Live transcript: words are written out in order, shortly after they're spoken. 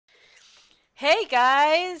Hey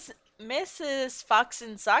guys,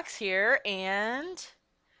 MrsFoxnSocks here, and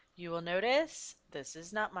you will notice this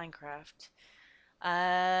is not Minecraft.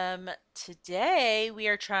 Today we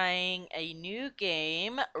are trying a new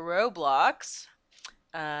game, Roblox.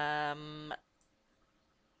 Um,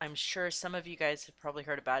 I'm sure some of you guys have probably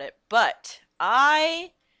heard about it, but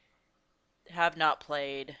I have not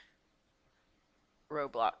played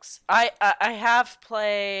Roblox. I have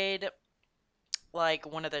played like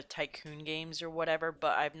one of the tycoon games or whatever,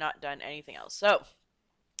 but I've not done anything else. So,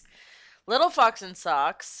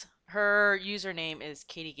 LilFoxnSocks, her username is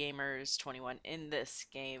KDGamerz21 in this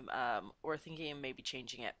game. We're thinking of maybe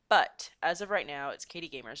changing it, but as of right now, it's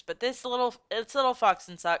KDGamerz. But it's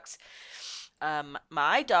LilFoxnSocks.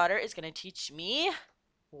 My daughter is gonna teach me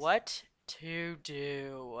what to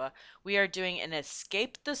do. We are doing an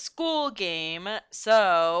escape the school game,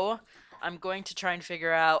 so I'm going to try and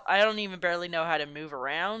figure out. I don't even barely know how to move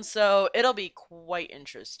around, so it'll be quite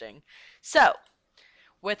interesting. So,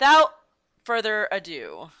 without further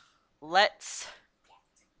ado, let's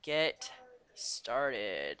get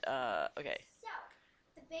started. Okay. So,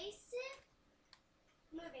 the basic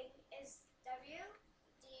moving is W,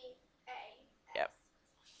 D, A, S. Yep.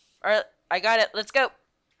 All right, I got it. Let's go.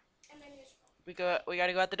 And then you scroll. We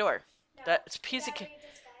gotta go out the door. No, That's we piece of gotta read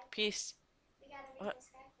this guy. piece. We gotta read What? this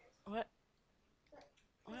guy first. What? Look,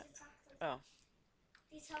 What? these talk to Oh.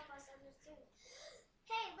 These help us understand.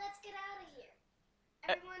 Hey, let's get out of here.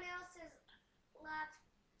 Uh, Everyone else is left,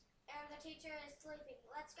 and the teacher is sleeping.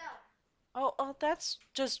 Let's go. Oh, that's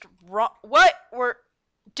just wrong. What? We're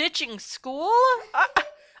ditching school?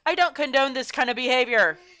 I don't condone this kind of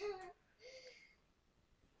behavior.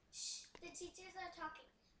 Shh, the teachers are talking.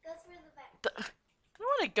 Go through the vent. I don't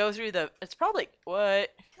want to go through the. It's probably what?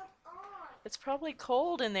 Come on. It's probably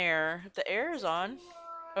cold in there if the air is on. Come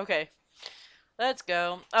on. Okay, let's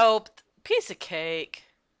go. Oh, piece of cake.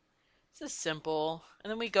 This is simple. And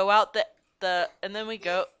then we go out and then we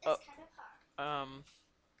go. It's kind of hard.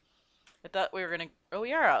 I thought we were gonna. Oh,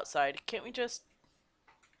 we are outside. Can't we just?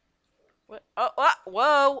 What? Oh,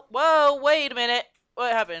 whoa, whoa! Wait a minute.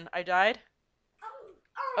 What happened? I died. Oh,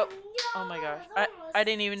 Oh, no, oh my gosh. that was I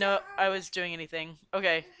didn't even know I almost was doing anything.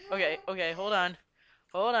 Okay, okay. Hold on.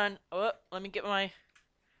 Oh, let me get my.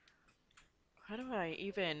 How do I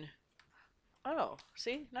even? Oh,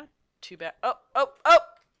 see, not too bad. Oh.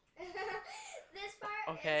 This part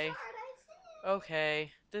Okay. is hard, I see.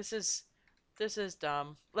 Okay. This is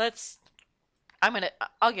dumb.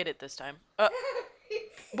 I'll get it this time.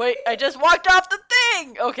 Wait, I just walked off the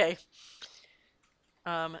thing. Okay.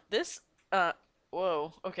 This.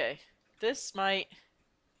 Whoa. Okay. This might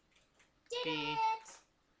Did be. it!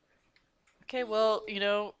 Okay. Well,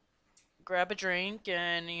 grab a drink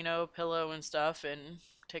and pillow and stuff and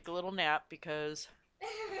take a little nap because.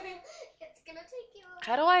 It's gonna take you a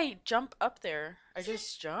How do while. I jump up there? I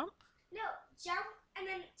just jump. No, jump and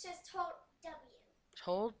then just hold W.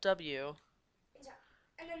 Hold W. And jump.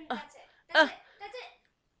 And then that's it. uh. That's it. That's it.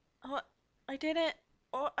 Oh, I didn't.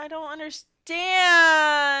 Oh, I don't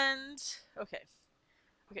understand. Okay.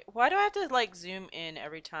 Okay. Why do I have to like zoom in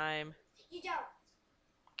every time? You don't.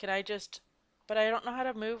 Can I just? But I don't know how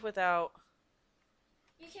to move without.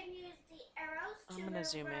 You can use the arrows to I'm gonna move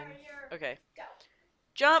zoom where in. you're Okay. go.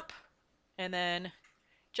 Jump, and then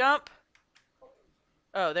jump.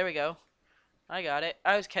 Oh, there we go. I got it.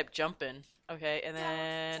 I was kept jumping. Okay, and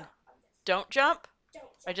then Don't jump on this. don't jump. Don't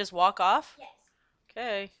I jump. just walk off. Yes.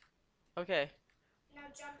 Okay. Okay. Now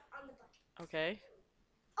jump on the bucket. Okay.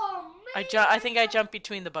 Oh man! I think I jumped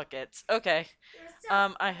between the buckets. Okay. You're so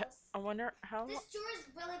I close. wonder how. This door is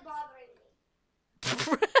really bothering me.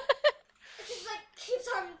 It just like keeps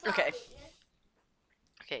on Okay. following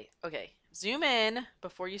me. Okay. Zoom in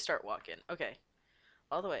before you start walking. Okay.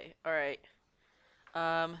 All the way. All right.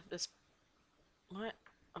 This. What?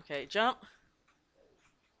 Okay. Jump.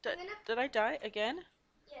 Did I die again?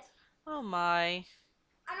 Yes. Oh my.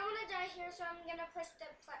 I don't want to die here, so I'm gonna push the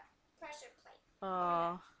pressure plate.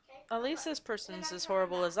 Aw. Okay. At least this person's I'm as turning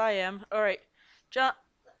horrible back. as I am. All right. Jump.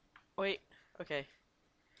 Wait. Okay.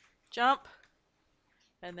 Jump.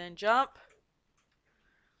 And then jump.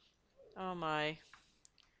 Oh my.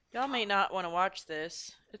 Y'all may not want to watch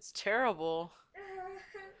this. It's terrible.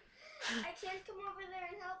 I can't come over there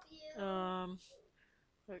and help you.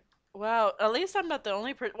 Wow. At least I'm not the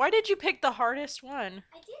only person. Why did you pick the hardest one?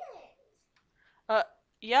 I did it.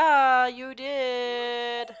 Yeah, you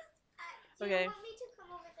did. Do Okay. you want me to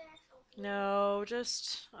come over there and help you? No,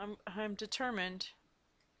 just I'm determined.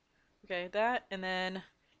 Okay, that and then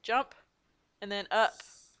jump and then up.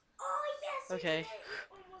 Oh yes. Okay. You did it.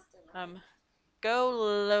 You almost did it. Go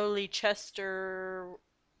lowly Chester.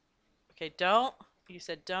 Okay, don't. You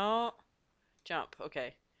said don't. Jump.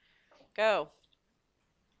 Okay. Go.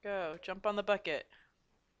 Go. Jump on the bucket.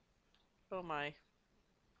 Oh my.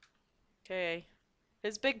 Okay.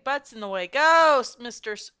 His big butt's in the way. Go,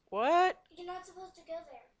 Mr. What? You're not supposed to go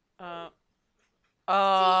there.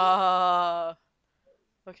 Uh.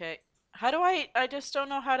 Okay. How do I just don't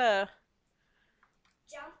know how to.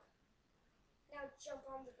 Jump. Now jump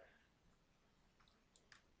on the ground.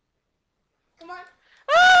 Come on.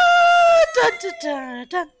 Ah! Dun, dun, dun,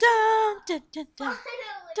 dun, dun, dun, dun, dun, dun.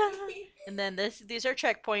 Finally. And then these are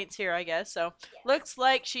checkpoints here, I guess. So Yes. looks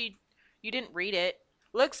like you didn't read it.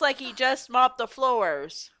 Looks like he just mopped the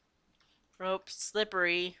floors. Rope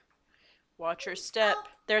slippery. Watch your step. Oh.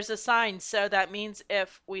 There's a sign, so that means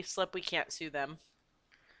if we slip, we can't sue them.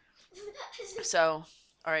 So,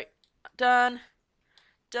 all right, done,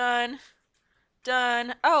 done,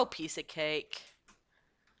 done. Oh, piece of cake.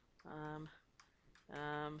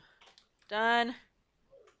 Done.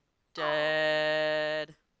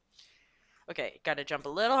 Dead. Okay, gotta jump a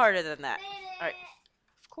little harder than that. All right,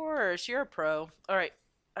 of course, you're a pro. All right,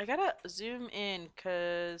 I gotta zoom in,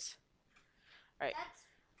 cause. All right. That's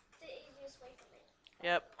the easiest way for me.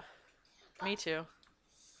 Yep. Me too.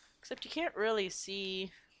 Except you can't really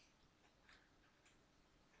see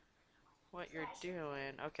what you're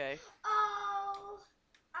doing. Okay. Oh,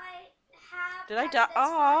 I have. Did I die?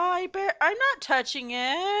 Oh, I'm not touching it.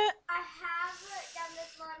 I have done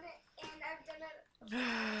this one, and I've done it.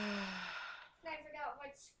 And I forgot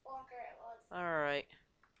which walker it was. All right.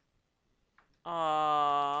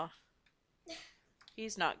 Aw.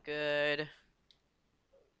 He's not good.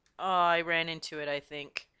 Oh, I ran into it, I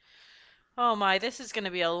think. Oh my, this is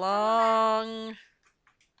gonna be a long.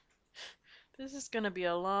 This is gonna be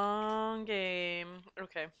a long game.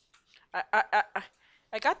 Okay.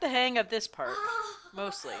 I got the hang of this part.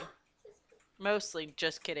 Mostly. Mostly,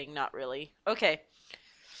 just kidding, not really. Okay.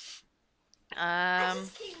 I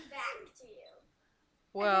just came back to you.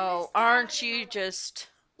 Well, aren't you just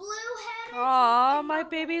Blue-headed? Aw, my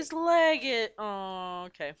baby's leg it. Oh,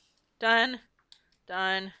 okay. Done.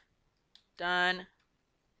 Done. Done.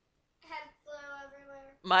 Head flew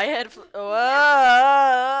everywhere. My head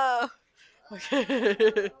Whoa!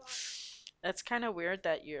 Okay. That's kind of weird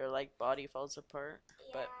that your like body falls apart.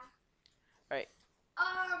 Yeah. But right. My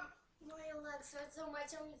legs hurt so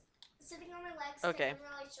much. I'm sitting on my legs. Okay. I'm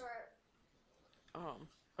really short.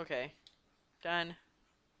 Okay. Done.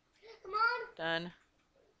 Come on. Done.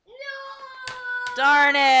 No!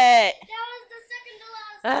 Darn it! That was the second to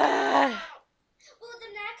last one. Well,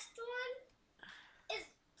 the next one is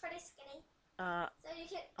pretty skinny. So you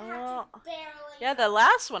can have to barely. Yeah, the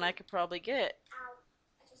last one I could probably get. Ow.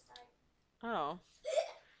 I just died. Oh.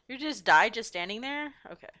 You just died just standing there?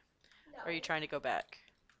 Okay. No. Or are you trying to go back?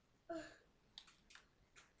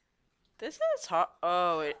 This is hot.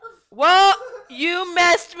 Oh, whoa! You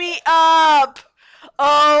messed me up!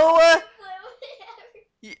 Oh!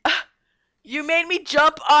 You made me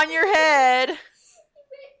jump on your head.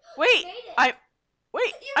 Wait, I'm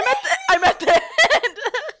at the end.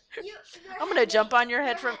 I'm gonna jump on your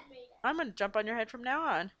head from. I'm gonna jump on your head from now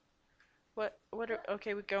on.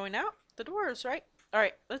 Okay, we're going out the doors, right? All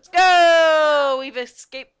right, let's go. We've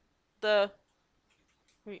escaped the.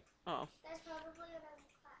 Oh. That's probably another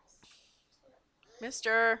class.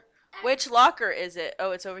 Mister, which locker is it?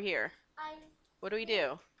 Oh, it's over here. What do we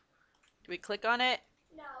do? Do we click on it?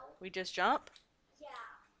 No. We just jump? Yeah.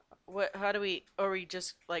 What? How do we? Or we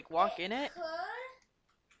just like walk in it? Could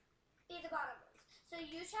be the bottom ones. So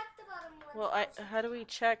you check the bottom ones. Well, how do we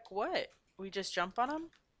check what? We just jump on them?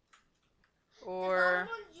 Or the bottom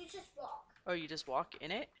ones you just walk. Oh, you just walk in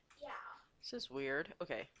it? Yeah. This is weird.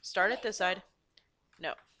 Okay, start at this side.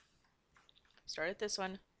 No. Start at this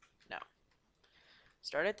one. No.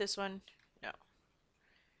 Start at this one. No.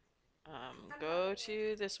 Go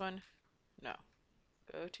to this one. No.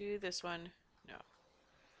 Go to this one. No.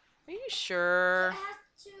 Are you sure? So it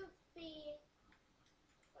has to be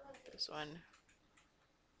This one.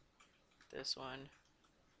 This one.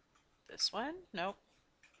 This one? Nope.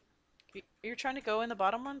 You're trying to go in the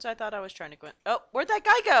bottom ones? I thought I was trying to go in. Oh, where'd that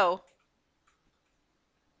guy go?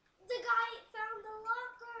 The guy found the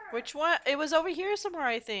locker. Which one? It was over here somewhere,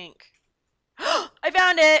 I think. I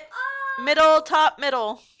found it! Oh! Middle, top,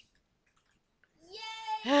 middle.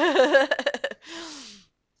 Yay!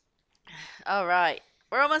 All right.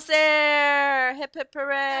 We're almost there! Hip hip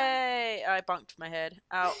hooray! I bonked my head.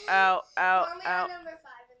 Ow, ow, ow, We're only ow. on number 5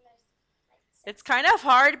 and there's It's kind of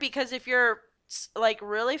hard because if you're like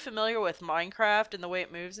really familiar with Minecraft and the way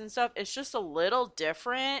it moves and stuff, it's just a little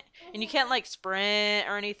different. And you can't like sprint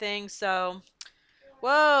or anything, so.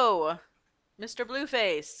 Whoa! Mr.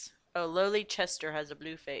 Blueface. Oh, Lowly Chester has a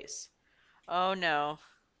blue face. Oh no.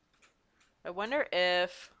 I wonder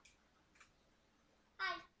if...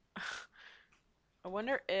 Hi. I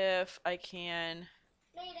wonder if I can...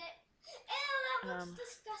 Made it. Ew, that looks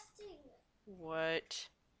disgusting. What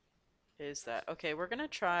is that? Okay, we're gonna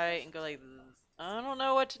try and go like... I don't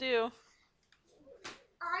know what to do.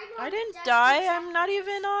 I didn't die. I'm not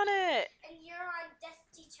even on it. And you're on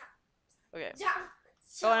Dusty Chomps. Okay. Jump.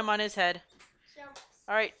 Oh, I'm on his head. Jump.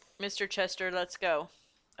 All right, Mr. Chester, let's go.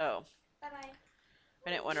 Oh. Bye-bye. I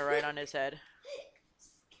didn't want to ride on his head.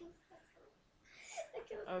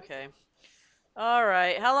 Okay. All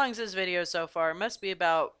right. How long is this video so far? It must be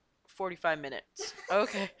about 45 minutes.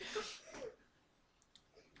 Okay.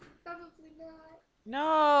 Probably not.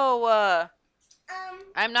 No.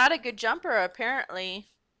 I'm not a good jumper, apparently.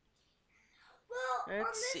 Well,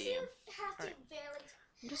 Let's see. You have to right.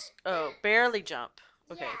 barely jump. Barely jump.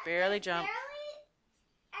 Okay, yeah, barely jump. Barely,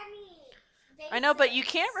 I know, but you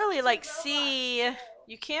can't really like see.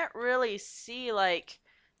 You can't really see like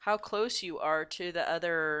how close you are to the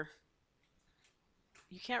other.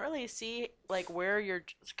 You can't really see like where you're,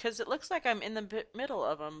 because it looks like I'm in the middle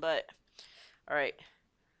of them. But all right,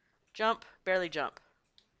 jump, barely jump,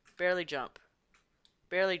 barely jump,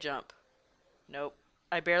 barely jump. Nope,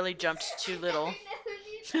 I barely jumped too little.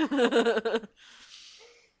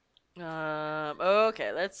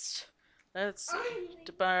 Okay, let's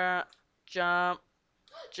jump,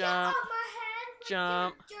 jump, jump,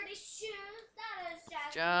 jump,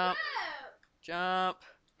 jump,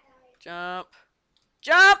 jump,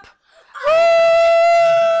 jump.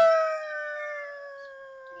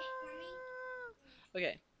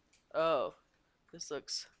 Okay. Oh, this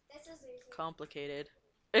looks complicated.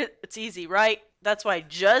 It's easy, right? That's why I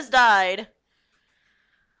just died.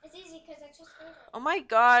 It's easy because I just did it. Oh my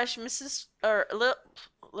gosh, Mrs. or little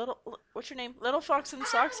what's your name?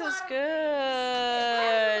 LilFoxnSocks is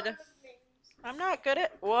good. I'm not good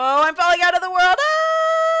at. Whoa! I'm falling out of the world. Ah!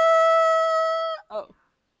 Oh.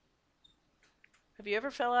 Have you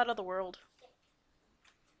ever fell out of the world?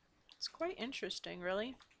 It's quite interesting,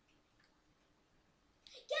 really.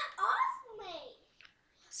 Get off me!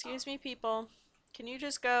 Excuse me, people. Can you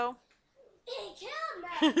just go? He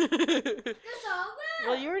killed me!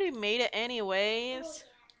 Well, you already made it anyways. Oh,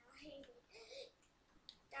 yeah.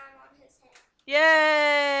 Down on his head.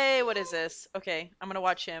 Yay! What is this? Okay, I'm gonna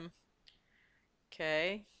watch him.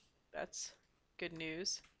 Okay, that's good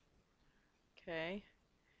news. Okay,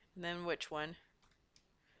 and then which one?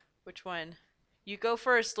 Which one? You go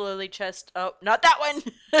first, Lily Chest. Oh, not that one!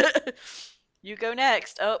 You go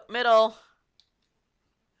next. Oh, middle.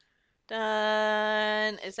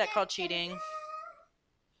 Done. Is that called cheating?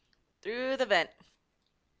 Through the vent.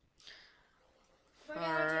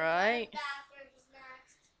 Alright.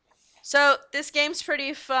 So, this game's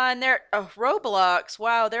pretty fun. Roblox.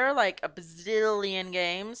 Wow, there are like a bazillion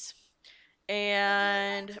games.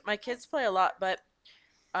 And my kids play a lot, but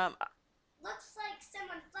looks like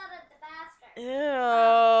someone flooded the bathroom. Ew. Is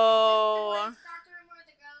this the boys' bathroom or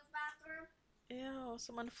the girls' bathroom? Ew,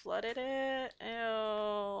 someone flooded it.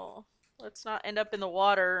 Ew. Let's not end up in the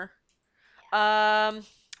water. Yeah.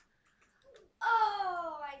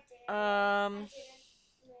 Oh, I did.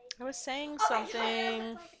 I was saying something.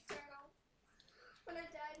 something. When I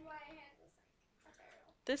died, my hand was like a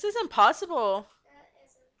turtle. This is impossible. That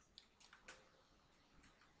isn't.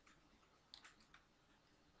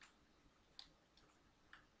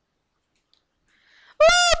 Woo!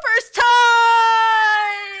 First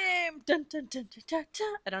time! Dun, dun, dun, dun, dun,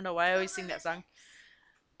 dun. I don't know why I always sing that song.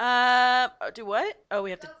 Do what? Oh,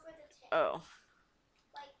 we have to. Oh.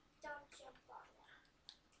 Like, don't jump on that.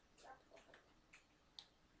 Jump over.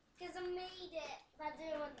 Because I made it by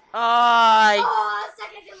doing that. Oh,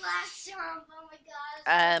 second to last jump. Oh my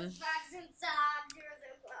gosh. FoxnSocks, you're so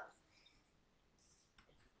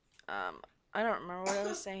close. I don't remember what I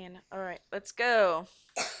was saying. All right, let's go.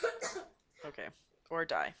 Okay, or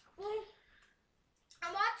die.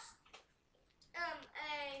 I watched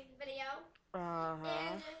a video.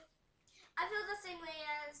 And I feel the same way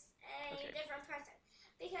as a different person,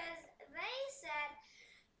 because they said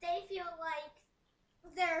they feel like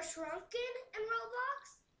they're shrunken in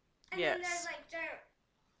Roblox, and then there's like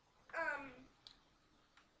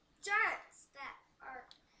giants that are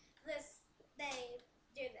this. They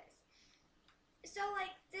do this. So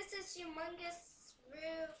like this is humongous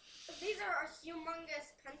roof. These are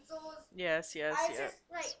humongous pencils. Yes. I just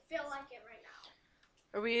like feel like it right now.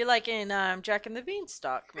 Are we like in Jack and the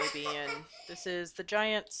Beanstalk maybe? And this is the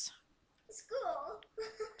Giants. School.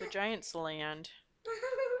 The Giants' land.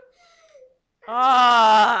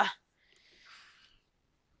 Ah!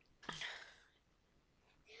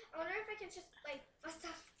 I wonder if I can just like bust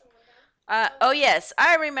out the window. Oh yes,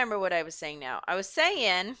 I remember what I was saying now. I was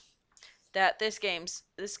saying that this game's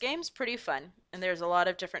pretty fun, and there's a lot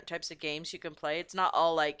of different types of games you can play. It's not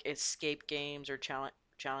all like escape games or challenge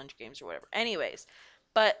games or whatever. Anyways,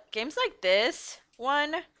 but games like this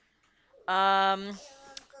one, I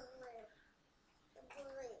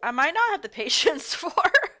might not have the patience for.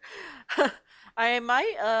 I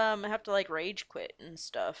might have to like rage quit and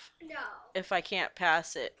stuff. No. If I can't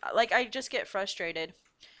pass it. Like I just get frustrated.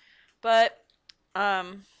 But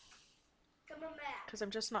um Come on back. cuz I'm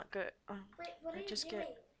just not good. Wait, what are you doing?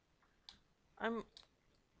 I'm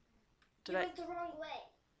You went the wrong way.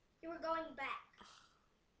 You were going back.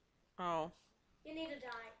 Oh. You need to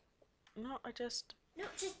die. No, I just No,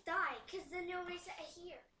 just die, cuz then you'll reset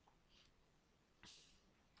here.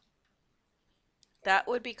 That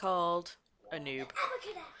would be called a noob.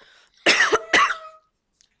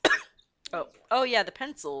 Oh yeah, the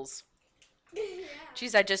pencils. Yeah.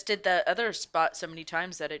 Jeez, I just did the other spot so many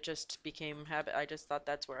times that it just became habit. I just thought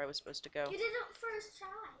that's where I was supposed to go. You did it first try.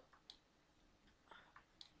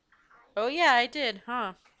 Oh yeah, I did,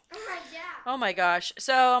 huh? Yeah. Oh my gosh.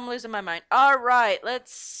 So I'm losing my mind. All right,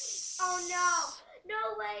 let's. Oh no!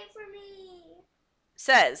 No way for me.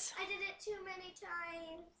 Says. I did it too many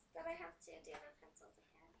times that I have to do the pencils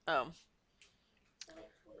again. Oh. So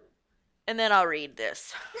wait, and then I'll read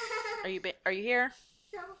this. Are you here?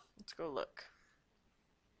 No. Let's go look.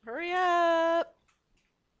 Hurry up!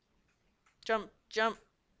 Jump, jump,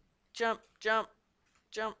 jump, jump,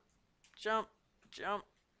 jump, jump, jump.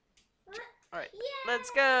 All right,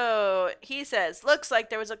 let's go. He says, looks like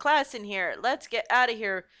there was a class in here. Let's get out of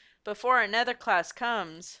here before another class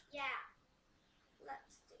comes. Yeah.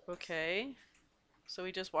 Let's do it. Okay. So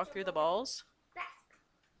we just walk through the balls? Back.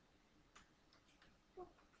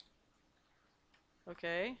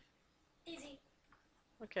 Okay. Easy.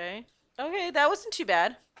 Okay. Okay, that wasn't too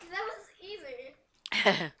bad. That was easy.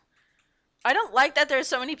 I don't like that there's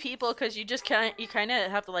so many people because you just kind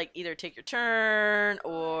of have to like either take your turn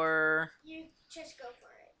or you just go for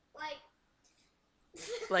it.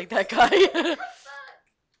 Like that guy.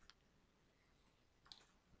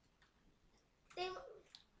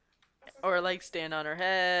 Or like stand on her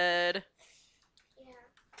head. Yeah.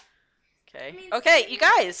 Okay. Okay, you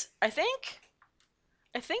guys, I think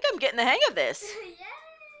I'm getting the hang of this. Yay!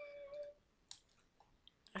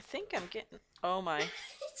 I think I'm getting. Oh my.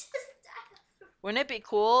 Wouldn't it be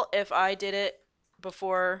cool if I did it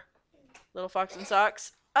before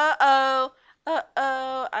LilFoxnSocks? Uh-oh.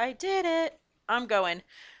 Uh-oh. I did it. I'm going.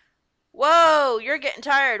 Whoa, you're getting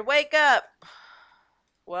tired. Wake up.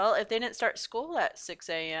 Well, if they didn't start school at 6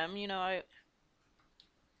 a.m., you know, All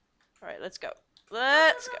right, let's go.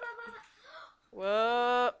 Let's go.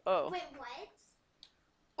 Whoa. Oh. Wait, what?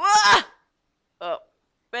 Whoa! Oh.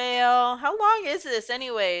 Fail. How long is this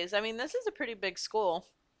anyways? I mean, this is a pretty big school.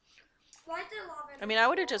 Why is there lava? I mean, I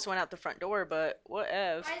would have just went out the front door, but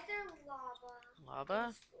whatever. Why is there lava?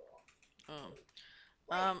 Lava?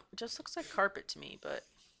 Oh. Just looks like carpet to me, but.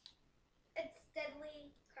 It's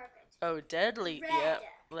deadly carpet. Oh, deadly. Red.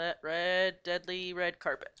 Yep. Red, deadly red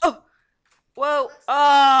carpet. Oh! Whoa! Oh,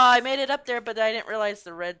 I made it up there, but I didn't realize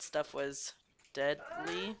the red stuff was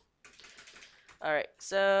deadly. Alright,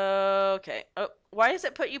 so. Okay. Oh, why does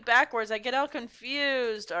it put you backwards? I get all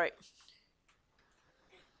confused. Alright.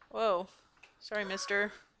 Whoa. Sorry,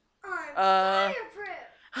 mister. I'm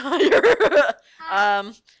fireproof.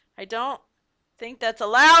 I don't think that's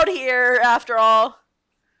allowed here after all.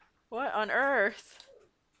 What on earth?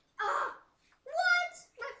 What?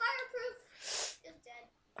 My fireproof is dead.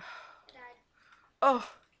 I died. Oh.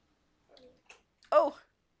 Oh.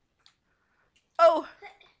 Oh.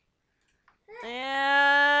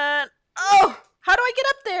 And oh, how do I get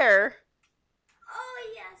up there?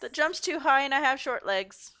 Oh, yes. The jump's too high and I have short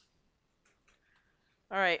legs.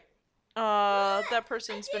 All right. That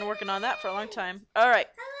person's been working on that for a long time. All right.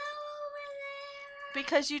 Hello over there.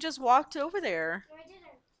 Because you just walked over there. No, I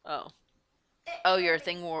didn't. Oh. Oh, your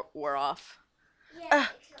thing wore off. Yeah, it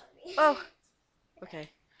killed me. Oh.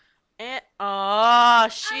 Okay. And oh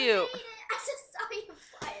shoot. I made it. I just saw you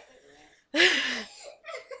fly over there.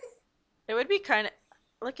 It would be kind of.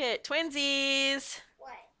 Look at twinsies.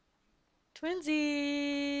 What?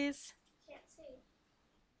 Twinsies. Can't see.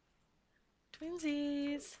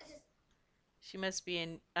 Twinsies. She must be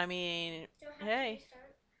in. I mean, hey.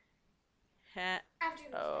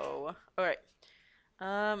 Oh. All right.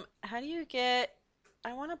 How do you get?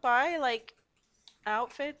 I want to buy like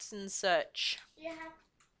outfits and such. Yeah.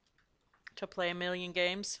 To play a million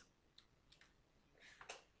games.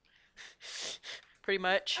 Pretty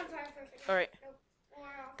much. I'm perfect. All right. Nope.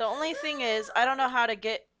 Wow. The only thing is, I don't know how to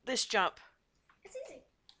get this jump. It's easy.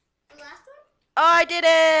 The last one? Oh, I did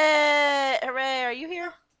it! Hooray! Are you here?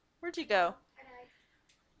 No. Where'd you go? No, I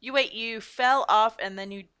died. You fell off and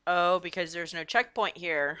then you. Oh, because there's no checkpoint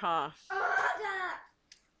here, huh? Oh,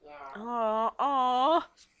 yeah. Oh, oh.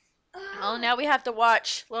 Oh, now we have to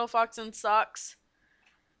watch LilFoxnSocks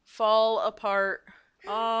fall apart.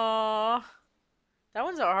 Oh, that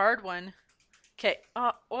one's a hard one. Okay.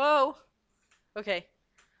 Whoa. Okay.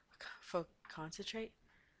 Concentrate.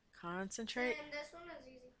 Concentrate. And this one is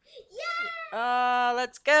easy. Yeah!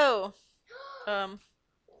 Let's go. Wait.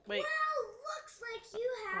 Well, looks like you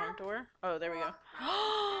have. Wrong door. Oh, there we go.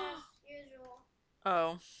 As usual.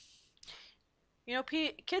 Oh. You know,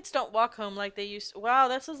 kids don't walk home like they used to. Wow,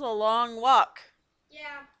 this is a long walk.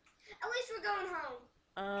 Yeah. At least we're going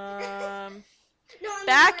home. No,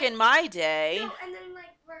 Back in my day, no, and then like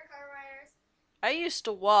we're car riders. I used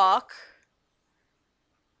to walk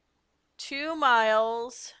 2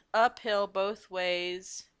 miles uphill both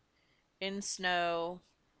ways in snow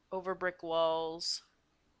over brick walls.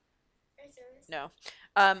 Are you serious? No.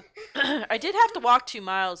 I did have to walk 2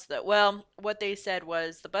 miles though. Well, what they said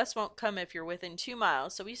was the bus won't come if you're within 2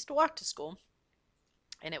 miles. So we used to walk to school.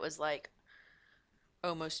 And it was like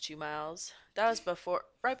almost 2 miles. That was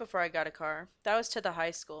right before I got a car. That was to the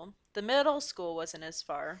high school. The middle school wasn't as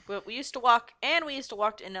far. But we used to walk, and we used to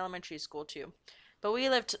walk in elementary school too. But we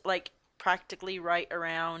lived like practically right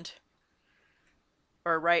around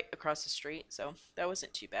or right across the street. So that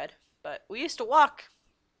wasn't too bad. But we used to walk.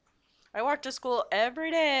 I walked to school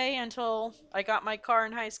every day until I got my car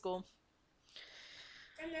in high school.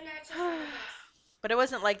 And then I just rode the bus. But it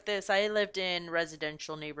wasn't like this. I lived in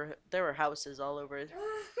residential neighborhood. There were houses all over. Yeah.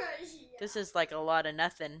 This is like a lot of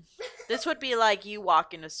nothing. This would be like you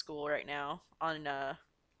walking to school right now on the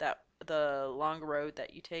long road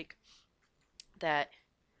that you take.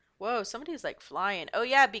 Whoa, somebody's like flying. Oh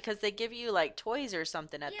yeah, because they give you like toys or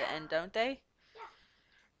something at the end, don't they?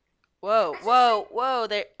 Whoa, whoa, whoa!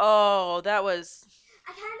 That was.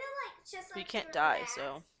 I kind of like just like. You can't die,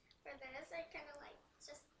 so. For this, I kind of like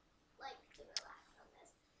just like to relax on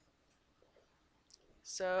this.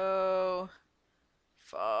 So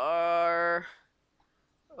far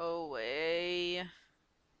away.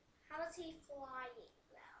 How is he flying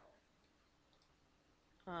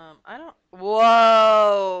now? I don't.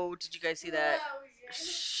 Whoa! Did you guys see that?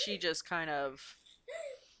 Explosion. She just kind of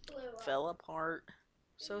fell apart.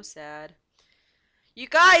 So sad. You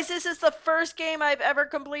guys, this is the first game I've ever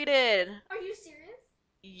completed. Are you serious?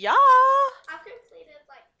 Yeah. I've completed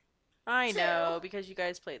like. I 2. know, because you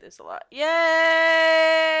guys play this a lot. Yay!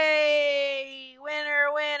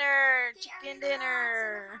 Winner, winner! Chicken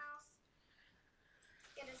dinner.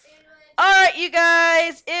 Alright, you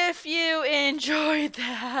guys, if you enjoyed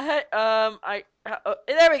that,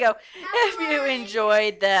 there we go. If you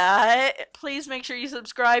enjoyed that, please make sure you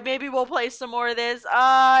subscribe. Maybe we'll play some more of this.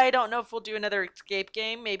 I don't know if we'll do another escape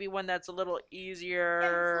game. Maybe one that's a little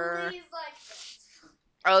easier. And please like this.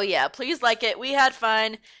 Oh yeah, please like it. We had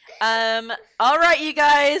fun. Alright, you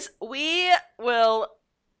guys, we will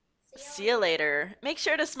see you later. Make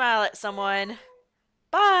sure to smile at someone.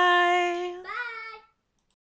 Bye. Bye.